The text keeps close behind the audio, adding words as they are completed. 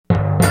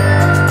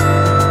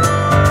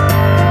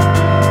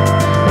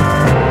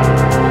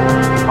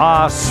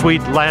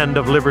sweet land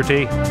of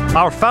liberty.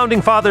 Our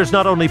founding fathers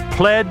not only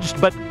pledged,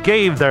 but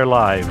gave their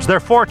lives, their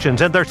fortunes,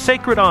 and their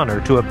sacred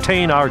honor to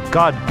obtain our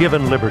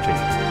God-given liberty.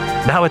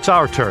 Now it's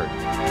our turn.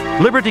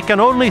 Liberty can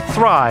only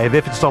thrive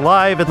if it's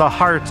alive in the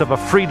hearts of a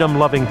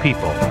freedom-loving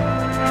people.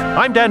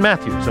 I'm Dan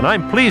Matthews, and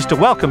I'm pleased to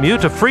welcome you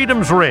to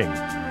Freedom's Ring.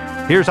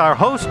 Here's our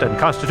host and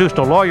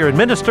constitutional lawyer and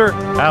minister,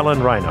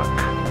 Alan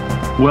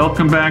Reinach.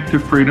 Welcome back to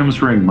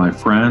Freedom's Ring, my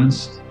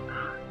friends.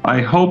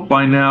 I hope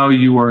by now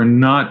you are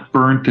not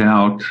burnt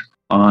out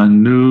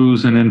on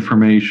news and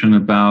information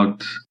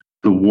about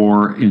the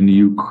war in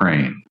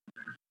Ukraine.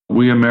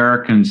 We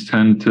Americans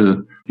tend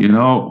to,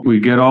 we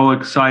get all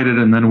excited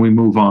and then we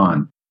move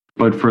on.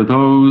 But for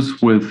those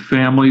with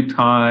family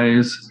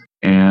ties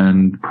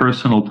and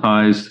personal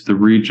ties to the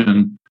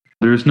region,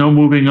 there's no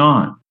moving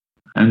on.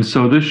 And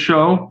so this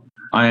show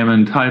I am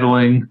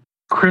entitling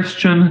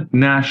Christian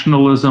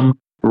Nationalism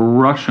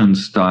Russian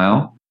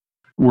Style.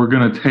 We're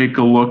going to take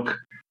a look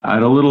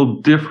at a little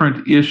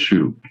different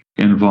issue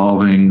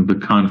involving the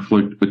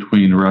conflict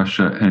between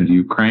Russia and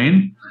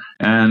Ukraine.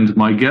 And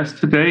my guest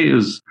today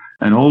is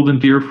an old and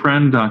dear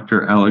friend,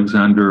 Dr.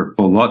 Alexander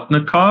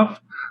Bolotnikov,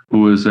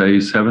 who is a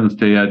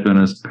Seventh-day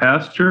Adventist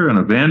pastor and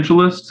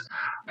evangelist.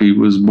 He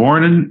was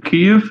born in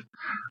Kyiv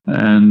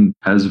and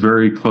has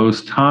very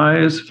close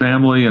ties,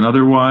 family and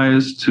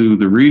otherwise, to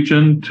the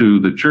region, to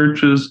the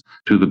churches,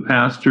 to the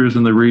pastors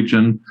in the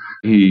region.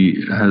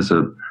 He has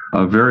a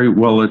very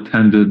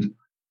well-attended,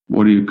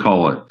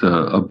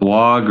 a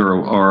blog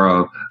or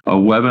a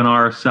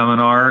webinar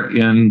seminar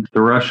in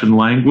the Russian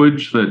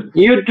language that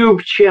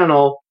YouTube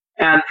channel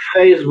and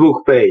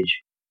Facebook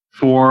page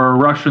for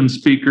Russian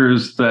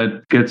speakers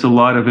that gets a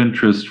lot of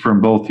interest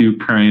from both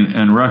Ukraine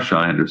and Russia,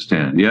 I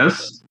understand.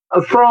 Yes?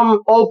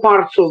 From all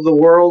parts of the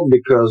world,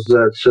 because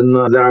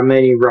there are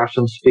many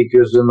Russian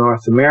speakers in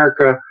North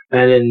America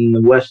and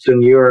in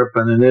Western Europe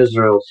and in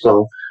Israel.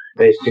 So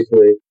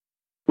basically.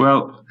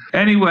 Well,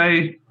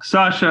 anyway,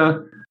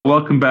 Sasha,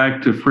 welcome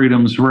back to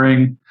Freedom's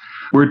Ring.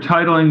 We're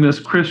titling this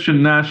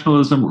Christian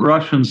Nationalism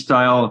Russian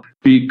Style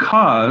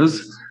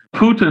because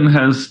Putin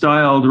has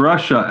styled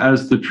Russia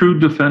as the true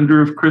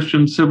defender of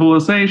Christian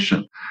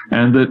civilization,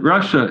 and that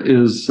Russia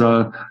is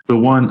the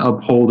one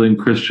upholding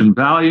Christian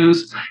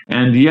values,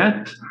 and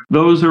yet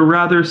those are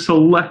rather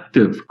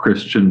selective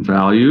Christian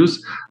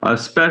values,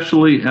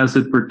 especially as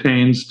it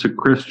pertains to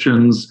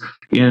Christians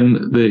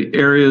in the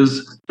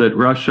areas that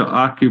Russia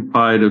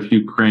occupied of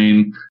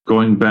Ukraine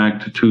going back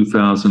to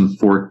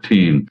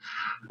 2014.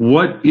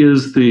 What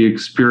is the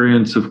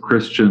experience of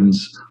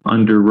Christians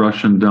under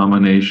Russian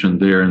domination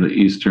there in the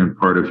eastern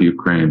part of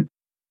Ukraine?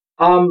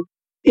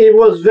 It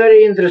was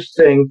very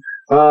interesting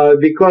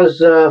because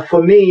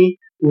for me,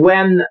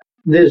 when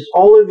these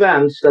all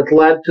events that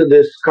led to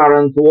this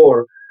current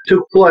war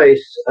took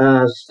place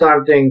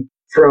starting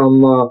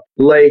from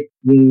late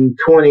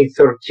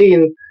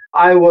 2013,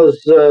 I was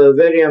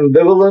very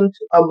ambivalent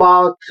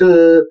about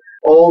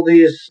all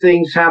these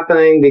things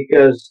happening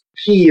because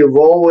Kyiv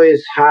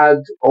always had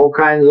all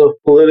kinds of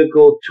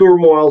political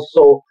turmoil.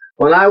 So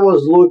when I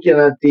was looking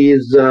at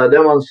these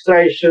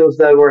demonstrations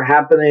that were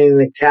happening in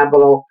the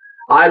capital,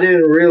 I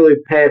didn't really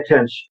pay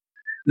attention.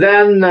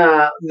 Then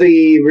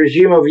the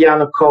regime of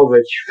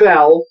Yanukovych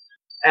fell,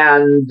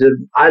 and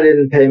I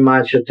didn't pay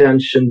much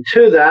attention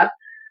to that.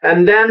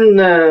 And then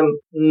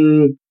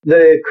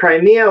the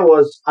Crimea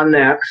was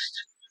annexed,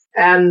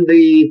 and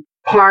the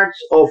parts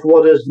of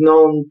what is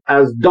known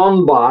as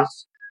Donbass,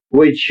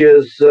 which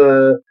is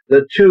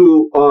the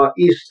two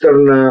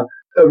eastern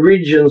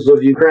regions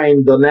of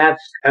Ukraine, Donetsk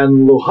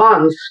and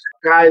Luhansk,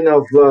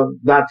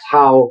 that's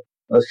how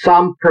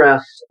some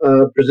press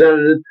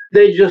presented it.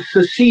 They just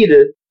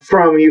seceded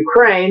from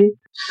Ukraine,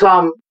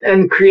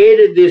 and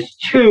created these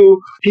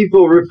two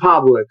People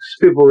Republics,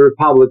 People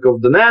Republic of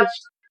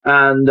Donetsk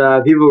and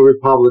People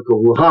Republic of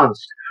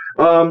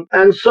Luhansk.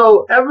 And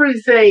so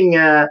everything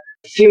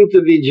seemed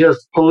to be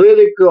just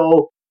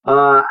political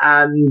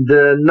and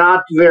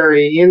not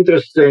very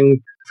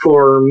interesting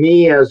for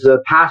me as a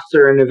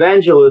pastor and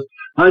evangelist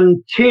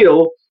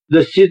until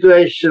the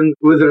situation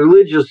with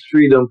religious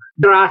freedom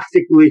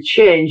drastically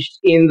changed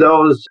in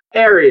those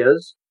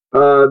areas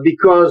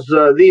because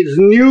these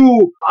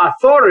new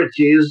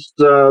authorities,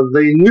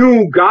 the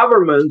new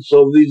governments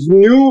of these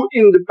new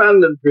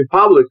independent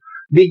republics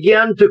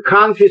began to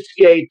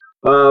confiscate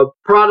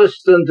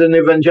Protestant and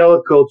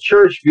evangelical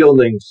church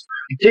buildings.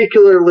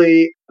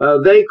 Particularly,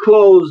 they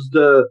closed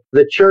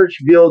the church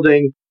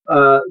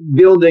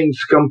buildings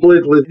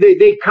completely.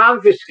 They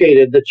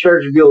confiscated the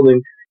church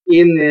building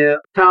in the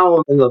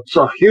town, it's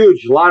a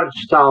huge, large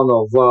town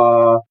of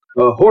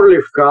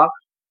Horlivka,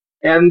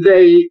 and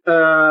they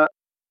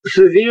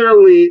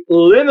severely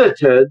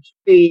limited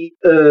the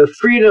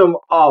freedom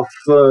of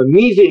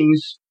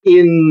meetings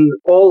in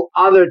all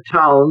other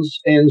towns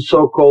in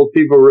so-called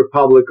People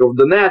Republic of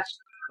Donetsk,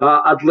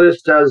 at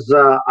least as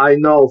I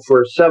know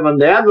for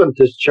Seventh-day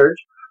Adventist Church.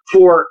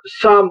 For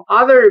some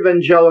other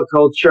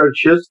evangelical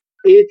churches,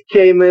 it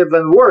came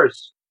even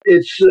worse.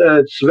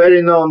 It's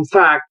very known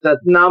fact that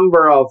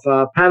number of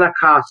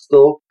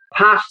Pentecostal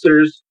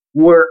pastors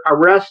were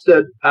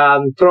arrested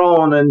and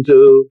thrown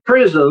into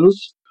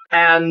prisons,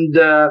 and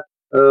the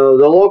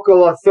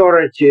local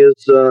authorities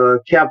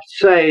kept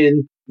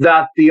saying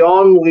that the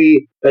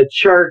only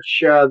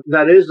church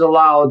that is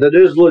allowed, that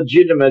is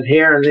legitimate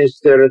here in this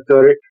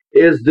territory,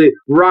 is the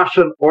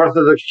Russian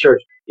Orthodox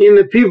Church. In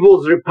the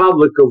People's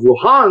Republic of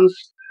Luhansk,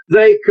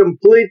 they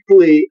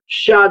completely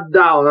shut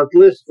down, at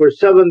least for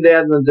Seventh-day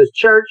Adventist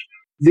Church,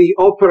 the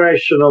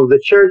operation of the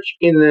church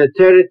in the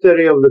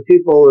territory of the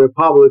People's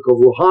Republic of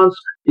Luhansk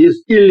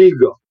is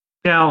illegal.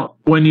 Now,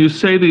 when you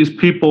say these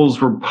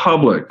people's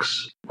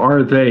republics,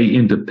 are they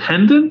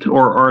independent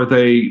or are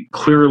they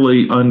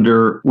clearly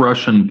under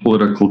Russian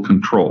political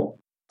control?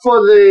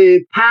 For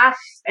the past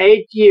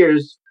 8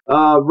 years,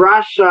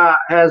 Russia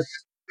has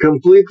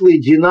completely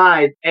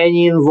denied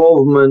any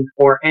involvement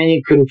or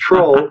any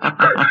control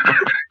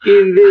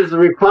in these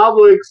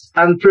republics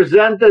and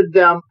presented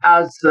them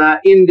as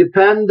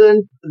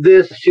independent,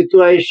 this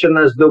situation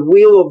as the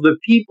will of the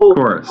people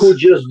who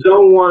just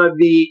don't want to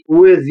be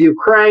with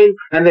Ukraine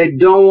and they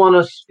don't want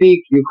to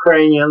speak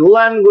Ukrainian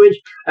language.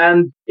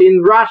 And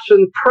in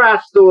Russian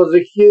press, there was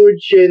a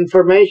huge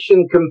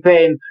information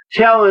campaign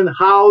telling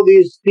how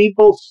these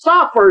people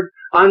suffered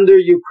under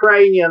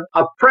Ukrainian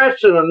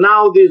oppression, and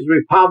now these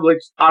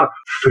republics are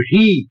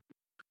free.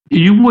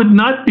 You would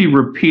not be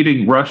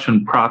repeating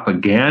Russian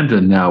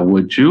propaganda now,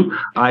 would you?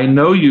 I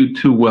know you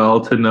too well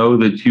to know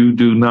that you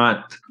do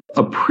not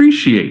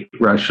appreciate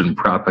Russian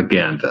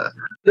propaganda.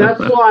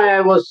 That's why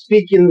I was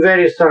speaking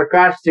very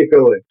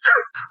sarcastically.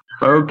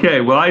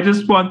 Okay, well, I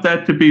just want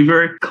that to be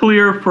very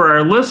clear for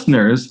our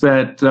listeners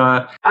that...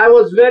 I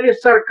was very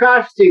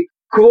sarcastic,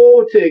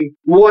 quoting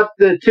what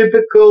the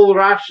typical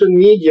Russian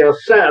media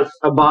says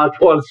about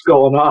what's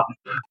going on.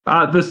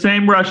 The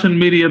same Russian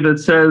media that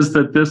says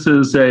that this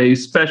is a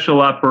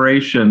special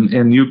operation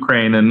in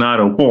Ukraine and not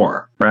a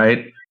war,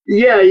 right?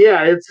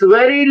 Yeah, it's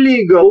very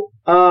illegal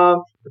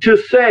to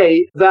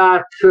say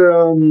that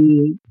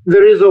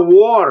there is a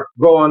war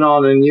going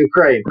on in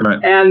Ukraine. Right.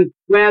 And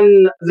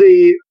when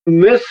the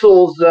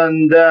missiles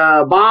and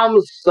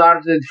bombs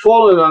started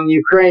falling on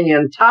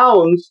Ukrainian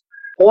towns,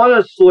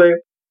 honestly,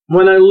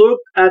 when I look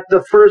at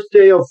the first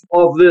day of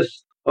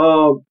this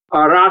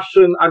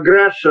Russian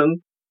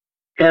aggression,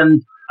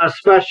 and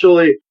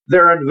especially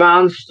their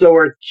advance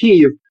toward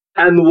Kyiv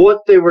and what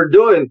they were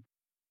doing,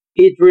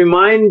 it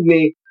reminded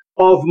me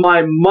of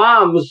my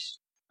mom's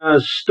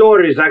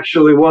stories.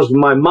 Actually, was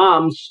my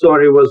mom's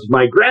story, was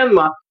my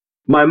grandma.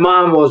 My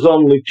mom was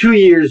only 2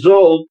 years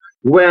old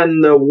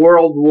when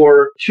World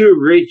War II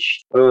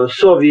reached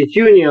Soviet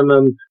Union,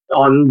 and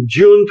on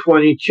June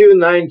 22,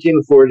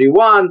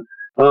 1941,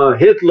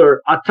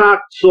 Hitler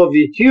attacked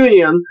Soviet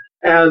Union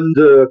and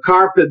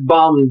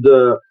carpet-bombed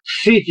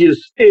cities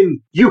in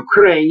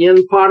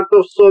Ukrainian part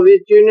of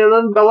Soviet Union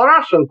and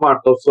Belarusian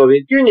part of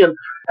Soviet Union.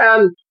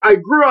 And I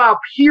grew up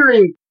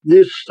hearing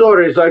these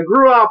stories. I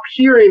grew up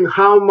hearing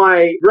how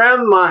my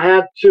grandma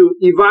had to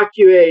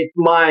evacuate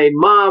my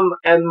mom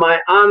and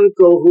my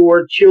uncle, who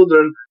were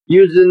children,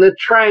 using the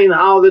train,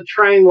 how the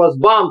train was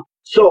bombed.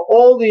 So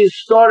all these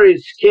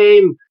stories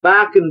came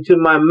back into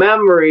my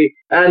memory,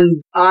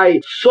 and I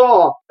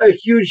saw a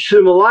huge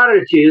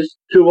similarities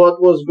to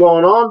what was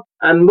going on.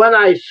 And when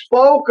I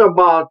spoke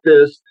about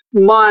this,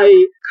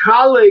 my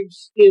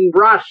colleagues in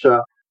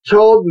Russia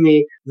told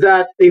me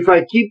that if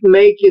I keep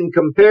making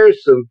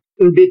comparison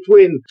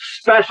between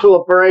special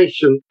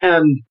operation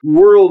and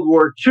World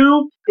War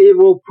II, it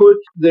will put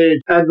the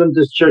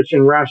Adventist Church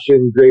in Russia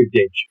in grave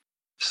danger.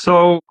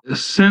 So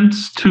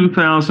since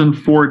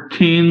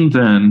 2014,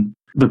 then,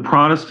 the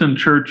Protestant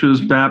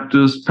churches,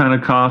 Baptist,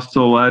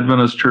 Pentecostal,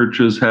 Adventist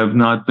churches have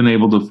not been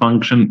able to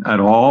function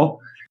at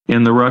all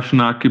in the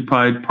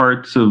Russian-occupied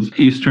parts of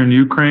eastern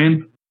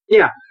Ukraine?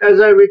 Yeah, as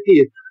I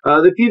repeat,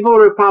 the People's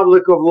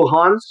Republic of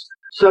Luhansk,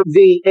 so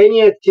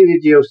any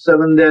activity of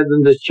Seventh-day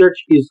Adventist Church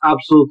is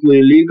absolutely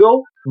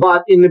illegal,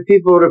 but in the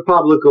People's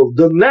Republic of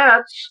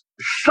Donetsk,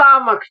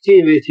 some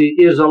activity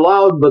is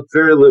allowed, but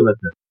very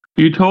limited.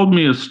 You told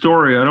me a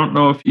story, I don't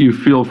know if you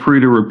feel free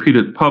to repeat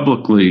it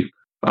publicly,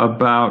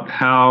 about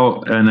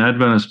how an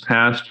Adventist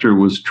pastor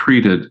was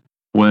treated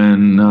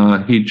when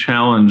he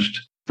challenged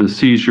the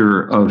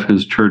seizure of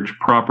his church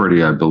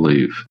property, I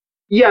believe.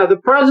 Yeah, the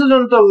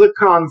president of the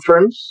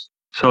conference.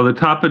 So the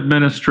top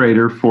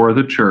administrator for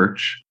the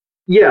church.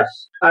 Yes,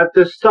 at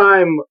this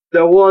time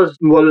there was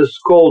what is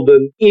called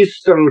an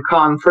Eastern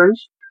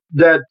Conference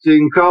that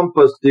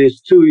encompassed these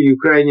two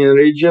Ukrainian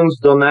regions,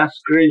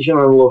 Donetsk region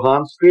and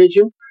Luhansk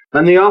region.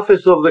 And the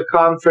office of the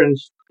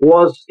conference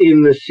was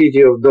in the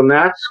city of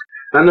Donetsk.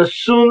 And as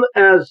soon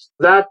as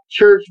that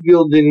church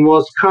building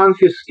was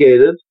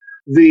confiscated,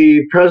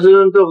 the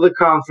president of the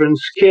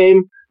conference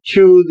came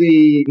to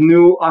the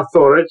new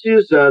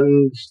authorities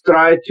and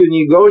tried to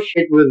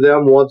negotiate with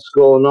them what's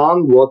going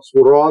on, what's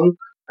wrong,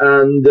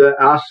 and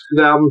ask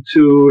them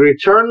to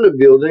return the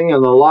building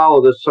and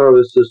allow the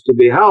services to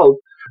be held.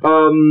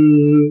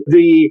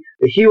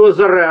 He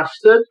was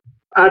arrested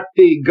at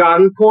the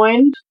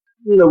gunpoint,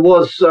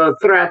 was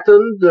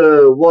threatened,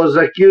 was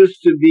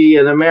accused to be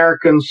an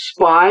American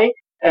spy,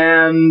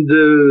 and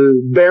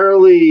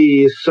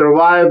barely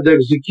survived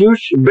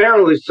execution,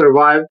 barely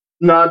survived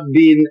not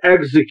being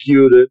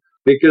executed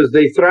because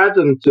they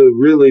threatened to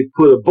really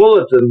put a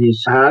bullet in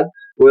his head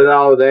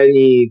without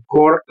any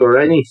court or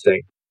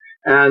anything.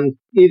 And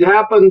it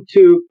happened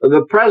to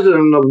the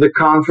president of the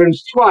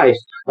conference twice.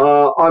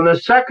 On a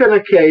second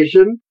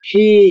occasion,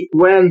 he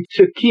went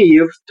to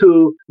Kiev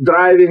to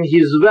drive in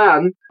his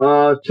van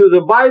to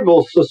the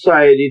Bible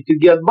Society to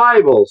get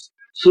Bibles.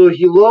 So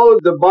he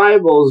loaded the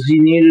Bibles he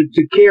needed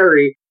to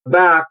carry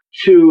back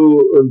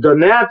to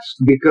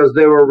Donetsk because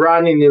they were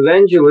running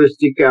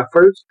evangelistic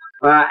efforts.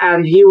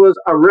 And he was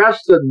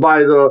arrested by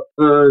the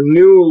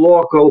new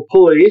local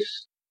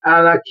police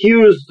and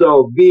accused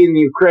of being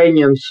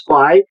Ukrainian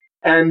spy.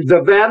 And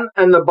the van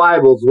and the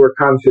Bibles were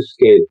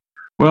confiscated.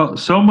 Well,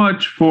 so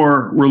much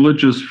for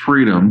religious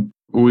freedom.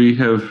 We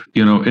have,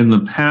 in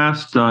the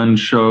past done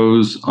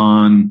shows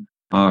on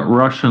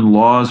Russian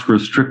laws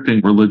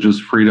restricting religious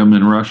freedom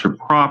in Russia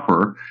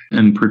proper,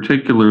 in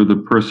particular the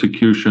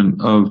persecution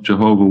of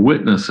Jehovah's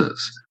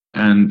Witnesses,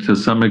 and to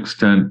some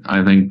extent,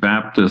 I think,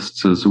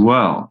 Baptists as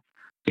well.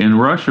 In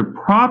Russia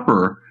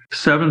proper,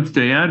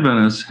 Seventh-day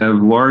Adventists have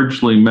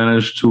largely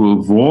managed to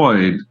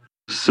avoid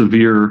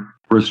severe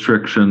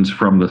restrictions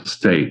from the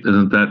state.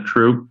 Isn't that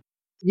true?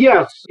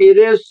 Yes, it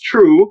is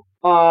true.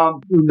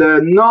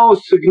 No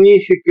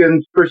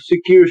significant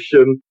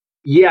persecution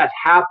yet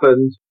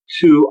happened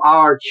to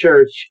our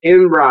church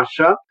in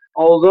Russia,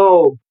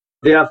 although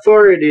the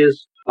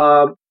authorities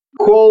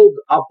called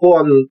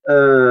upon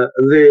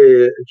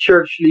the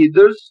church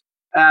leaders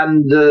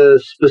and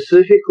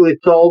specifically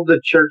told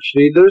the church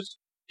leaders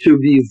to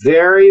be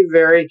very,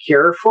 very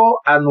careful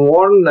and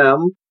warn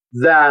them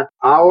that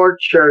our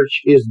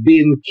church is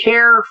being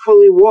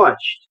carefully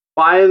watched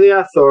by the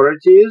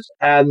authorities,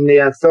 and the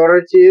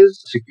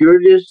authorities,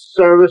 security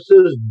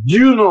services,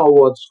 do know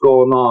what's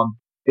going on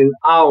in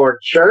our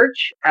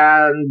church,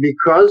 and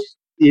because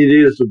it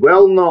is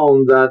well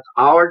known that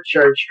our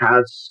church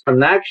has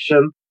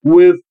connection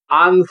with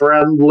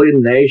unfriendly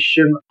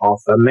nation of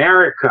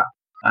America.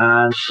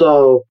 And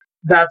so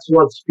that's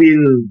what's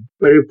been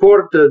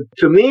reported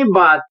to me,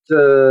 but,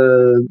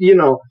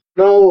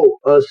 no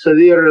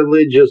severe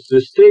religious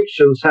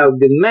restrictions have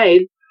been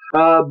made.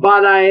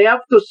 But I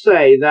have to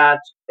say that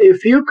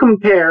if you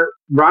compare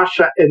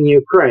Russia and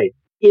Ukraine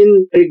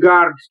in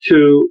regard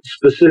to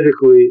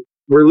specifically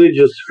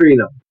religious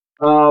freedom,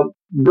 the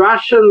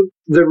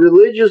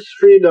religious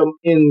freedom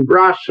in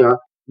Russia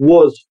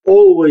was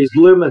always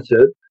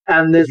limited,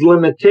 and these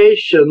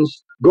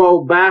limitations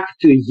go back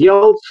to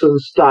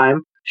Yeltsin's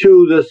time,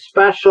 to the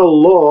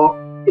special law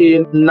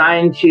in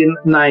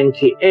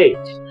 1998.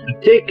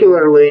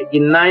 Particularly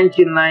in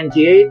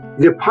 1998,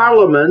 the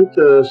parliament,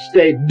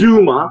 State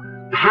Duma,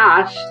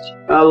 passed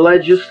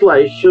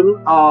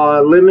legislation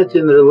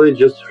limiting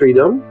religious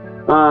freedom,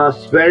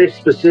 very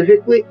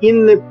specifically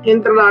in the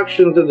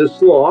introduction to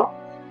this law,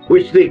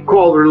 which they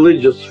call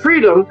religious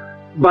freedom,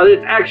 but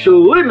it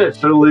actually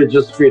limits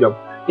religious freedom.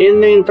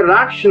 In the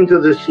introduction to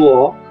this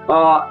law,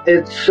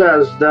 it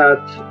says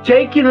that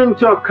taking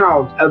into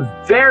account a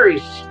very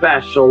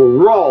special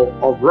role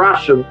of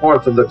Russian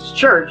Orthodox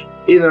Church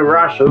in a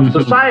Russian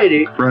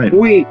society, right,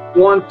 we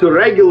want to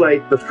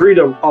regulate the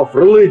freedom of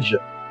religion.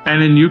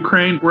 And in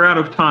Ukraine, we're out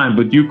of time,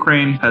 but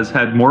Ukraine has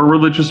had more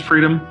religious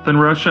freedom than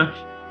Russia?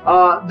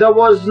 There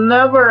was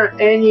never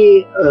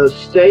any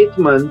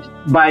statement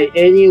by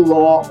any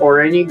law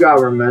or any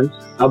government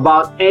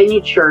about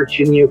any church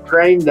in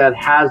Ukraine that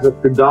has a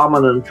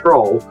predominant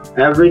role.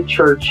 Every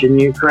church in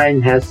Ukraine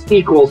has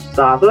equal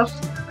status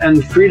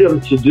and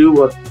freedom to do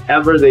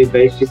whatever they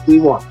basically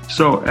want.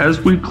 So as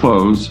we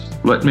close,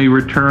 let me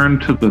return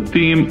to the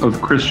theme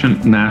of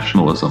Christian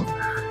nationalism.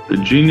 The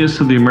genius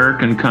of the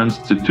American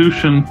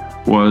Constitution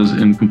was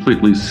in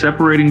completely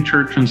separating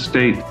church and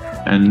state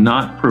and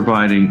not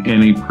providing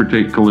any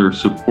particular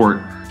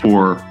support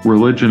for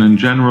religion in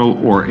general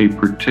or a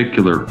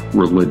particular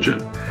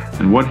religion.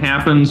 And what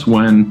happens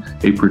when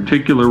a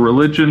particular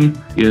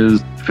religion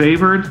is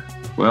favored?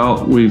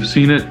 Well, we've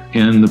seen it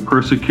in the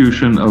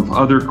persecution of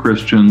other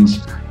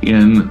Christians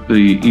in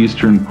the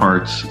eastern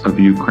parts of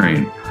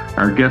Ukraine.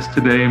 Our guest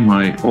today,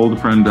 my old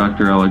friend,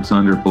 Dr.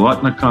 Alexander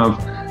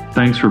Bolotnikov.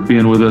 Thanks for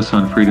being with us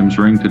on Freedom's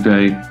Ring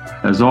today.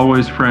 As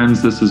always,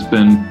 friends, this has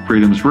been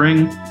Freedom's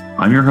Ring.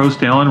 I'm your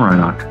host, Alan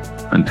Reinach.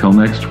 Until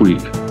next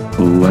week,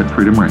 let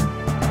freedom ring.